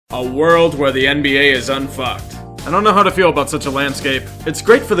A world where the NBA is unfucked. I don't know how to feel about such a landscape. It's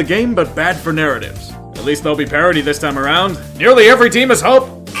great for the game, but bad for narratives. At least there'll be parity this time around. Nearly every team is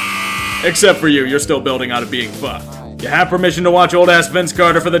hope! Except for you, you're still building out of being fucked. You have permission to watch old-ass Vince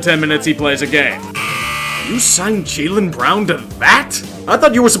Carter for the 10 minutes he plays a game. You signed Jaylen Brown to that? I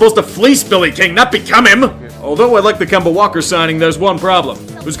thought you were supposed to fleece Billy King, not become him! Although I like the Kemba Walker signing, there's one problem.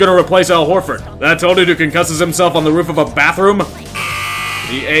 Who's gonna replace Al Horford? That toad who concusses himself on the roof of a bathroom?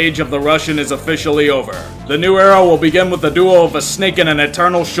 The age of the Russian is officially over. The new era will begin with the duo of a snake and an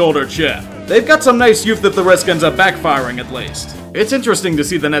eternal shoulder chip. They've got some nice youth that the risk ends up backfiring at least. It's interesting to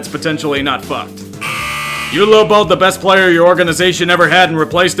see the Nets potentially not fucked. You lowballed the best player your organization ever had and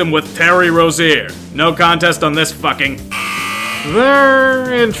replaced him with Terry Rozier. No contest on this fucking.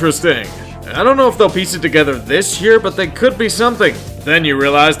 They're interesting. I don't know if they'll piece it together this year, but they could be something. Then you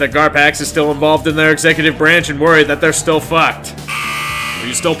realize that Garpax is still involved in their executive branch and worry that they're still fucked. Are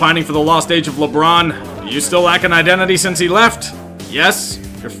you still pining for the lost age of LeBron? Do you still lack an identity since he left? Yes?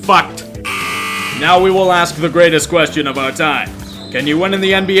 You're fucked. Now we will ask the greatest question of our time. Can you win in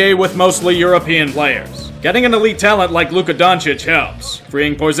the NBA with mostly European players? Getting an elite talent like Luka Doncic helps.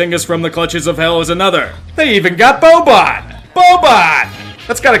 Freeing Porzingis from the clutches of hell is another. They even got Boban! Boban!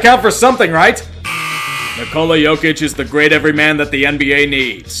 That's gotta count for something, right? Nikola Jokic is the great everyman that the NBA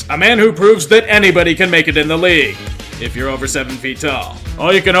needs. A man who proves that anybody can make it in the league. If you're over 7 feet tall.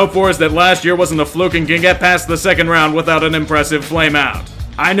 All you can hope for is that last year wasn't a fluke and can get past the second round without an impressive flameout.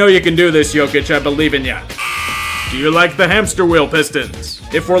 I know you can do this, Jokic, I believe in ya. Do you like the hamster wheel Pistons?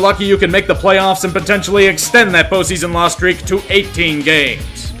 If we're lucky, you can make the playoffs and potentially extend that postseason loss streak to 18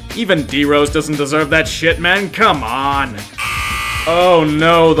 games. Even D-Rose doesn't deserve that shit, man, come on. Oh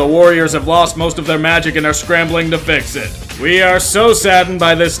no, the Warriors have lost most of their magic and are scrambling to fix it. We are so saddened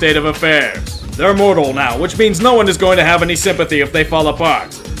by this state of affairs. They're mortal now, which means no one is going to have any sympathy if they fall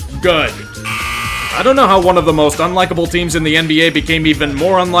apart. Good. I don't know how one of the most unlikable teams in the NBA became even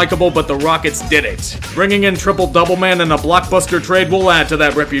more unlikable, but the Rockets did it. Bringing in triple-double man and a blockbuster trade will add to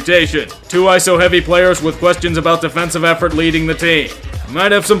that reputation. 2 ISO-heavy players with questions about defensive effort leading the team.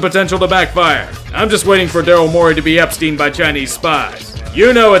 Might have some potential to backfire. I'm just waiting for Daryl Morey to be Epstein by Chinese spies.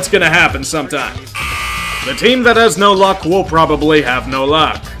 You know it's gonna happen sometime. The team that has no luck will probably have no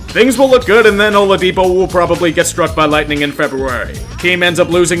luck. Things will look good and then Oladipo will probably get struck by lightning in February. Team ends up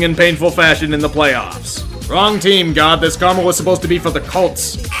losing in painful fashion in the playoffs. Wrong team, God. This karma was supposed to be for the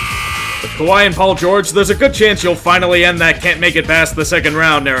Colts. With Kawhi and Paul George, there's a good chance you'll finally end that can't make it past the second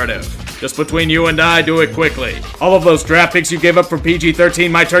round narrative. Just between you and I, do it quickly. All of those draft picks you gave up for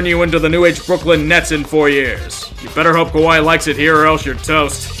PG-13 might turn you into the new age Brooklyn Nets in 4 years. You better hope Kawhi likes it here or else you're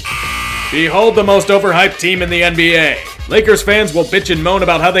toast. Behold the most overhyped team in the NBA. Lakers fans will bitch and moan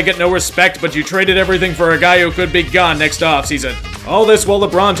about how they get no respect, but you traded everything for a guy who could be gone next offseason. All this while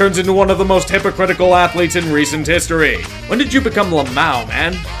LeBron turns into one of the most hypocritical athletes in recent history. When did you become Lamau,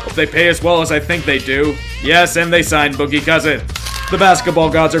 man? Hope they pay as well as I think they do. Yes, and they signed Boogie Cousins. The basketball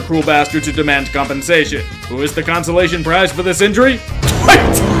gods are cruel bastards who demand compensation. Who is the consolation prize for this injury?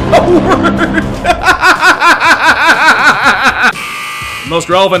 Wait! A word! The most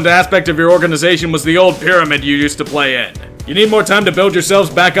relevant aspect of your organization was the old pyramid you used to play in. You need more time to build yourselves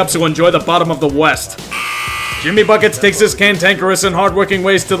back up, so enjoy the bottom of the West. Jimmy Buckets takes his cantankerous and hardworking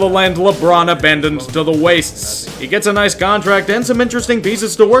ways to the land LeBron abandoned to the wastes. He gets a nice contract and some interesting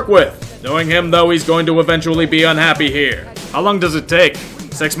pieces to work with. Knowing him, though, he's going to eventually be unhappy here. How long does it take?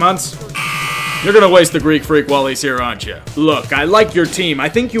 6 months? You're gonna waste the Greek freak while he's here, aren't you? Look, I like your team. I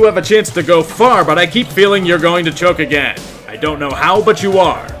think you have a chance to go far, but I keep feeling you're going to choke again. I don't know how, but you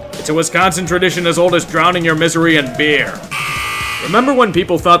are. It's a Wisconsin tradition as old as drowning your misery in beer. Remember when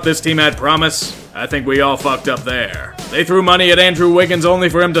people thought this team had promise? I think we all fucked up there. They threw money at Andrew Wiggins only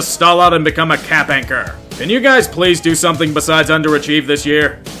for him to stall out and become a cap anchor. Can you guys please do something besides underachieve this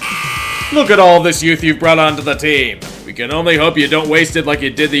year? Look at all this youth you've brought onto the team. We can only hope you don't waste it like you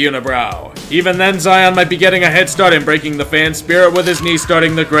did the unibrow. Even then, Zion might be getting a head start in breaking the fan spirit with his knee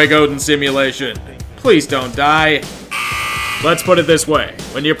starting the Greg Oden simulation. Please don't die. Let's put it this way.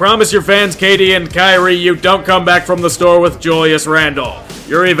 When you promise your fans Katie and Kyrie, you don't come back from the store with Julius Randle.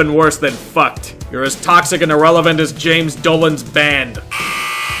 You're even worse than fucked. You're as toxic and irrelevant as James Dolan's band.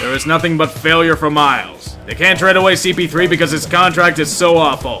 There is nothing but failure for Miles. They can't trade away CP3 because his contract is so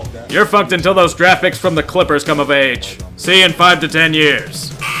awful. You're fucked until those draft picks from the Clippers come of age. See you in 5 to 10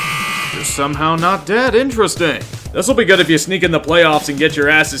 years. You're somehow not dead. Interesting. This'll be good if you sneak in the playoffs and get your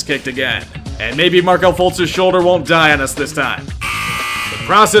asses kicked again. And maybe Markelle Fultz's shoulder won't die on us this time. The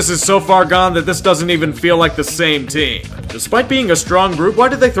process is so far gone that this doesn't even feel like the same team. Despite being a strong group, why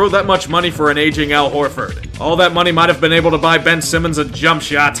did they throw that much money for an aging Al Horford? All that money might have been able to buy Ben Simmons a jump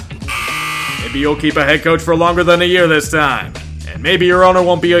shot. Maybe you'll keep a head coach for longer than a year this time. And maybe your owner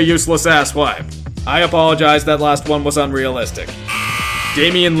won't be a useless asswipe. I apologize, that last one was unrealistic.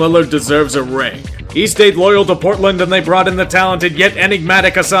 Damian Lillard deserves a ring. He stayed loyal to Portland and they brought in the talented yet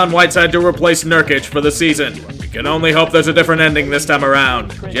enigmatic Hassan Whiteside to replace Nurkic for the season. We can only hope there's a different ending this time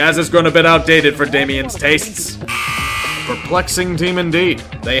around. Jazz has grown a bit outdated for Damian's tastes. Perplexing team indeed.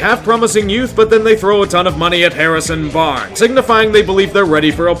 They have promising youth, but then they throw a ton of money at Harrison Barnes, signifying they believe they're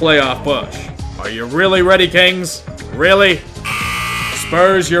ready for a playoff push. Are you really ready, Kings? Really?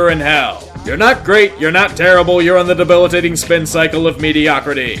 Spurs, you're in hell. You're not great, you're not terrible, you're on the debilitating spin cycle of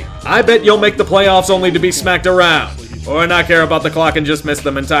mediocrity. I bet you'll make the playoffs only to be smacked around, or not care about the clock and just miss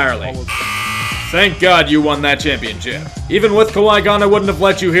them entirely. Thank God you won that championship. Even with Kawhi gone, I wouldn't have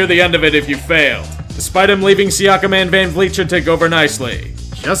let you hear the end of it if you failed. Despite him leaving, Siakam and Van Vliet should take over nicely.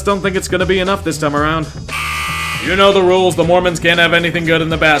 Just don't think it's gonna be enough this time around. You know the rules, the Mormons can't have anything good in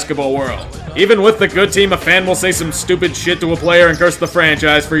the basketball world. Even with the good team, a fan will say some stupid shit to a player and curse the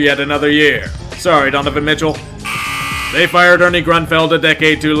franchise for yet another year. Sorry, Donovan Mitchell. They fired Ernie Grunfeld a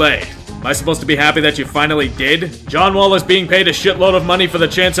decade too late. Am I supposed to be happy that you finally did? John Wall is being paid a shitload of money for the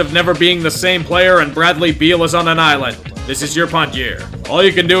chance of never being the same player, and Bradley Beal is on an island. This is your punt year. All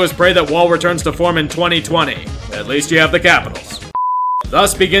you can do is pray that Wall returns to form in 2020. At least you have the Capitals.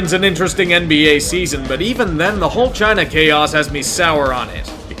 Thus begins an interesting NBA season, but even then, the whole China chaos has me sour on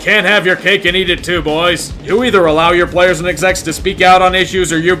it. You can't have your cake and eat it too, boys. You either allow your players and execs to speak out on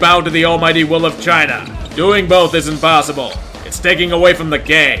issues, or you bow to the almighty will of China. Doing both isn't possible. It's taking away from the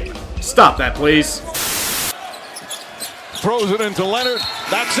game. Stop that, please. Throws it into Leonard.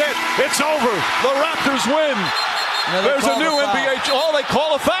 That's it. It's over. The Raptors win. There's a new NBA. Oh, they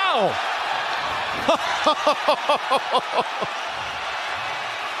call a foul.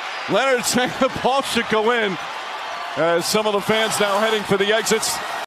 Leonard saying the ball should go in. As some of the fans now heading for the exits.